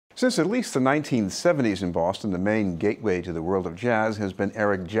Since at least the 1970s in Boston, the main gateway to the world of jazz has been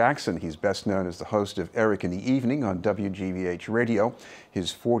Eric Jackson. He's best known as the host of Eric in the Evening on WGBH Radio.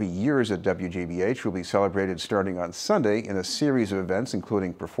 His 40 years at WGBH will be celebrated starting on Sunday in a series of events,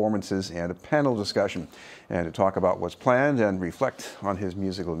 including performances and a panel discussion. And to talk about what's planned and reflect on his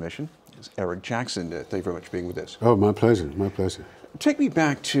musical mission is Eric Jackson. Thank you very much for being with us. Oh, my pleasure, my pleasure. Take me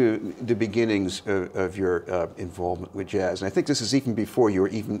back to the beginnings of your involvement with jazz. And I think this is even before you were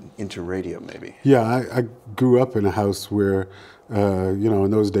even into radio, maybe. Yeah, I grew up in a house where, you know,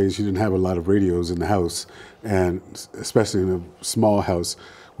 in those days you didn't have a lot of radios in the house. And especially in a small house,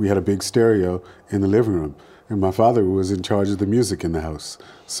 we had a big stereo in the living room. And my father was in charge of the music in the house.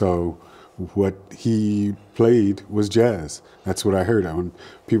 So what he played was jazz. That's what I heard. When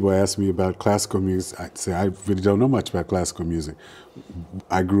people ask me about classical music, I say I really don't know much about classical music.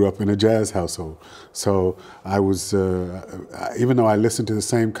 I grew up in a jazz household. So I was, even though I listened to the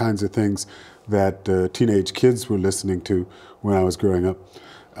same kinds of things that teenage kids were listening to when I was growing up,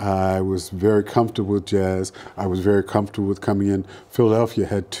 I was very comfortable with jazz. I was very comfortable with coming in. Philadelphia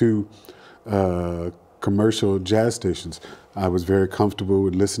had two commercial jazz stations. I was very comfortable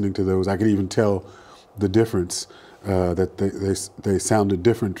with listening to those. I could even tell the difference, that they sounded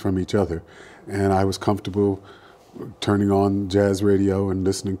different from each other. And I was comfortable turning on jazz radio and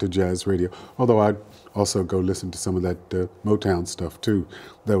listening to jazz radio, although I'd also go listen to some of that Motown stuff too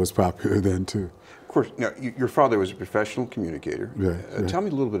that was popular then too. Of course, now, your father was a professional communicator. Right. Tell me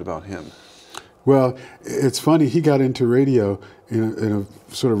a little bit about him. Well, it's funny, he got into radio in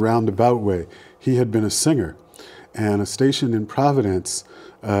a sort of roundabout way. He had been a singer, and a station in Providence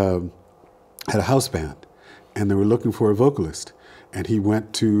had a house band, and they were looking for a vocalist. And he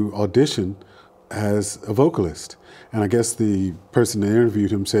went to audition as a vocalist. And I guess the person that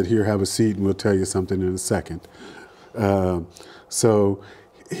interviewed him said, "Here, have a seat, and we'll tell you something in a second." So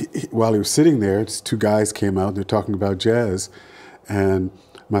while he was sitting there, two guys came out, and they're talking about jazz, and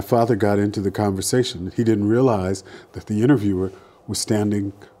my father got into the conversation. He didn't realize that the interviewer was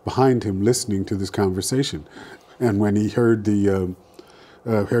standing behind him listening to this conversation. And when he heard the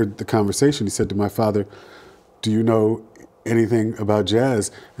conversation, he said to my father, "Do you know anything about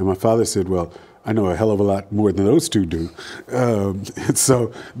jazz?" And my father said, "Well, I know a hell of a lot more than those two do." And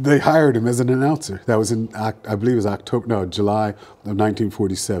so they hired him as an announcer. That was in, I believe it was July of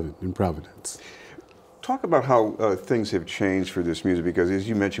 1947 in Providence. Talk about how things have changed for this music, because as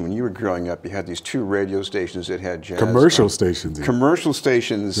you mentioned, when you were growing up, you had these two radio stations that had jazz. Commercial stations. Yeah. Commercial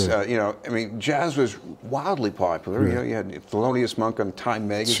stations, Yeah. You know, I mean, jazz was wildly popular. Yeah. You know, you had Thelonious Monk on Time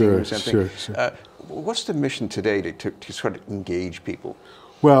magazine Sure, or something. sure. What's the mission today to sort of engage people?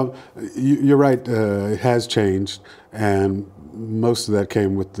 Well, you're right, it has changed, and most of that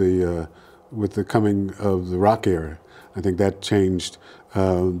came with the coming of the rock era. I think that changed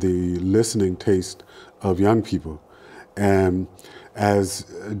the listening taste of young people. And as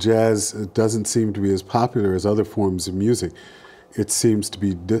jazz doesn't seem to be as popular as other forms of music, it seems to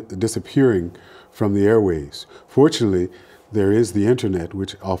be disappearing from the airwaves. Fortunately, there is the internet,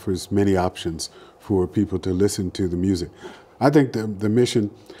 which offers many options for people to listen to the music. I think the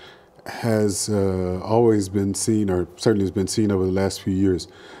mission has always been seen, or certainly has been seen over the last few years,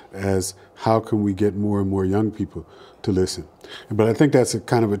 as how can we get more and more young people to listen. But I think that's a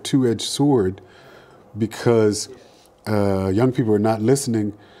kind of a two-edged sword, because young people are not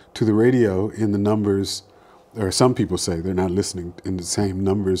listening to the radio in the numbers, or some people say they're not listening in the same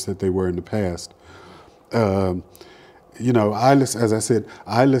numbers that they were in the past. You know, as I said,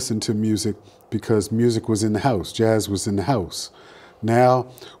 I listened to music because music was in the house, jazz was in the house. Now,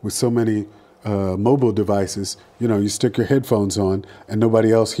 with so many mobile devices, you know, you stick your headphones on and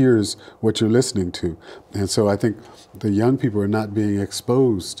nobody else hears what you're listening to. And so I think the young people are not being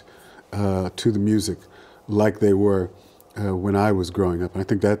exposed to the music like they were when I was growing up. And I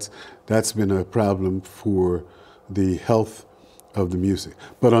think that's been a problem for the health of the music.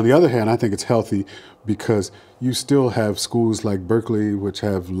 But on the other hand, I think it's healthy because you still have schools like Berkeley, which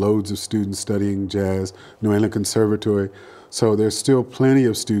have loads of students studying jazz, New England Conservatory. So there's still plenty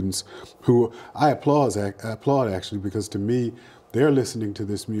of students who I applaud actually, because to me, they're listening to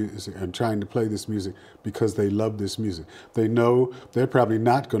this music and trying to play this music because they love this music. They know they're probably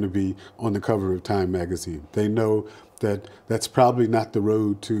not going to be on the cover of Time magazine. They know that that's probably not the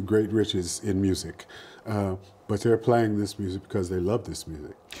road to great riches in music. But they're playing this music because they love this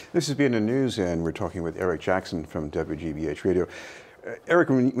music. This has been the news, and we're talking with Eric Jackson from WGBH Radio. Eric,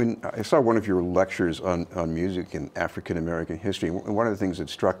 when I saw one of your lectures on music and African American history, one of the things that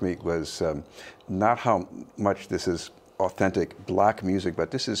struck me was not how much this is authentic black music,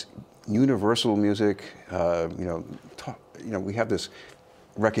 but this is universal music. We have this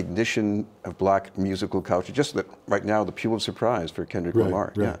recognition of black musical culture? Just that right now, the Pulitzer Prize for Kendrick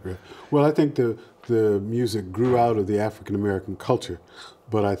Lamar. Right. Well, I think the music grew out of the African American culture,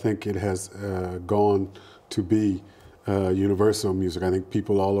 but I think it has gone to be universal music. I think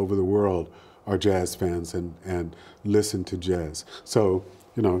people all over the world are jazz fans and listen to jazz. So,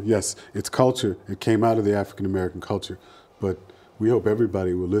 you know, yes, it's culture. It came out of the African American culture, but we hope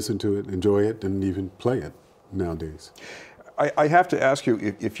everybody will listen to it, enjoy it, and even play it nowadays. I have to ask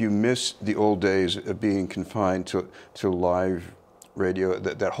you if you miss the old days of being confined to live radio,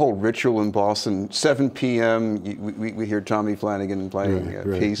 that whole ritual in Boston, 7 p.m., we hear Tommy Flanagan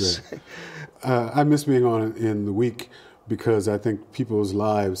playing Peace. Right. I miss being on in the week because I think people's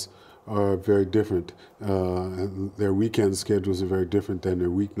lives are very different. Their weekend schedules are very different than their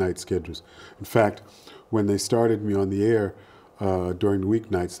weeknight schedules. In fact, when they started me on the air during the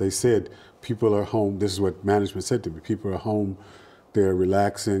weeknights, they said people are home. This is what management said to me. People are home, they're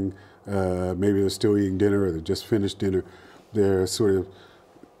relaxing, maybe they're still eating dinner or they just finished dinner. They're sort of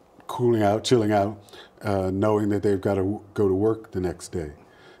cooling out, chilling out, knowing that they've got to go to work the next day.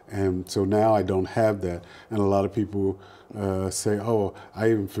 And so now I don't have that. And a lot of people say, oh, I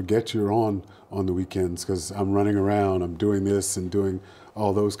even forget you're on the weekends because I'm running around, I'm doing this and doing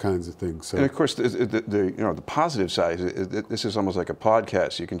all those kinds of things. So, and of course, the positive side, this is almost like a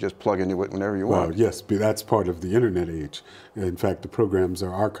podcast. You can just plug into it whenever you want. Well, yes, that's part of the internet age. In fact, the programs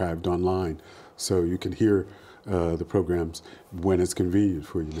are archived online, so you can hear the programs when it's convenient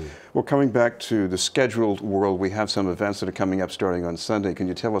for you now. Well, coming back to the scheduled world, we have some events that are coming up starting on Sunday. Can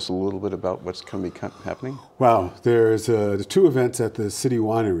you tell us a little bit about what's going to be happening? Wow, there's the 2 events at the City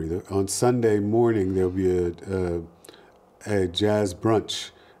Winery. On Sunday morning, there'll be a jazz brunch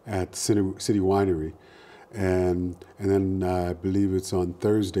at the City Winery, and then I believe it's on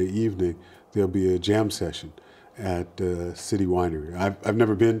Thursday evening, there'll be a jam session at City Winery. I've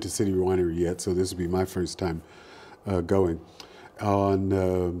never been to City Winery yet, so this will be my first time going.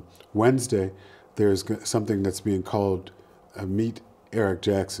 On Wednesday, there's something that's being called Meet Eric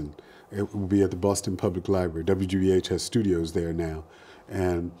Jackson. It will be at the Boston Public Library. WGBH has studios there now,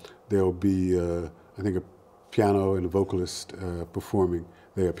 and there'll be, I think, a piano and a vocalist performing.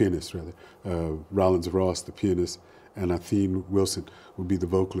 They're a pianist, rather. Rollins Ross, the pianist, and Athene Wilson will be the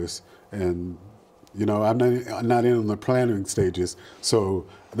vocalist. And you know, I'm not in on the planning stages, so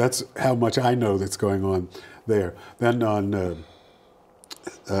that's how much I know that's going on there. Then on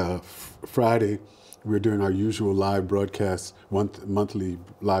Friday, we're doing our usual live broadcast, monthly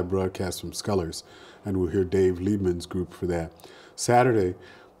live broadcast from Scullers, and we'll hear Dave Liebman's group for that. Saturday,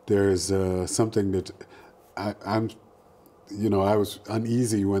 there's something that I was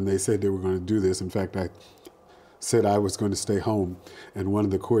uneasy when they said they were going to do this. In fact, I said I was going to stay home, and one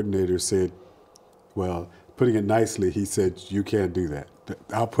of the coordinators said, well, putting it nicely, he said, you can't do that.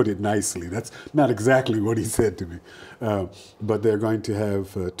 I'll put it nicely. That's not exactly what he said to me. But they're going to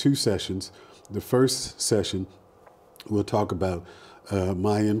have 2 sessions. The first session, we'll talk about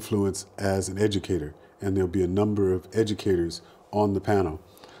my influence as an educator, and there'll be a number of educators on the panel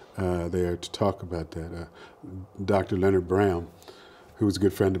there to talk about that. Dr. Leonard Brown, who was a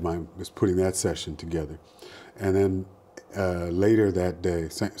good friend of mine, was putting that session together. And then later that day,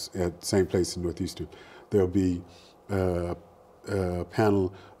 at the same place in Northeastern, there'll be a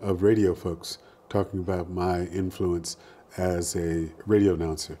panel of radio folks talking about my influence as a radio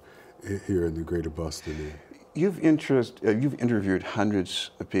announcer here in the greater Boston area. You've interviewed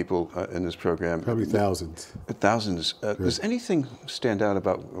hundreds of people in this program. Probably thousands. Thousands. Does anything stand out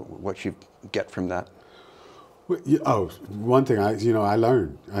about what you get from that? Well, one thing I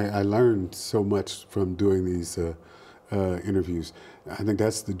learned. I learned so much from doing these interviews. I think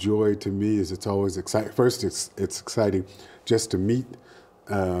that's the joy to me. Is it's always exciting. First, it's exciting just to meet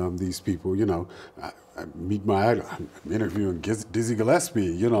these people. You know, I meet my idol. I'm interviewing Dizzy Gillespie.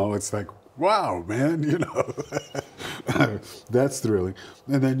 You know, it's like, wow, man. You know, that's thrilling.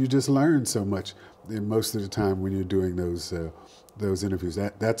 And then you just learn so much. And most of the time when you're doing those interviews,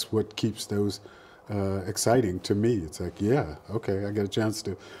 that's what keeps those exciting to me. It's like, yeah, okay, I got a chance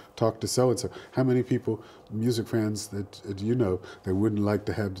to talk to so-and-so. How many people, music fans that you know, that wouldn't like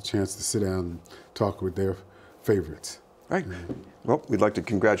to have the chance to sit down and talk with their favorites? Right. Well, we'd like to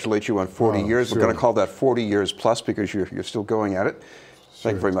congratulate you on 40 years. Sure. We're going to call that 40 years plus because you're still going at it.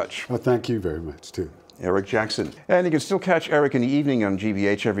 Thank you very much. Well, thank you very much, too. Eric Jackson. And you can still catch Eric in the evening on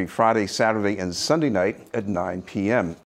GBH every Friday, Saturday, and Sunday night at 9 p.m.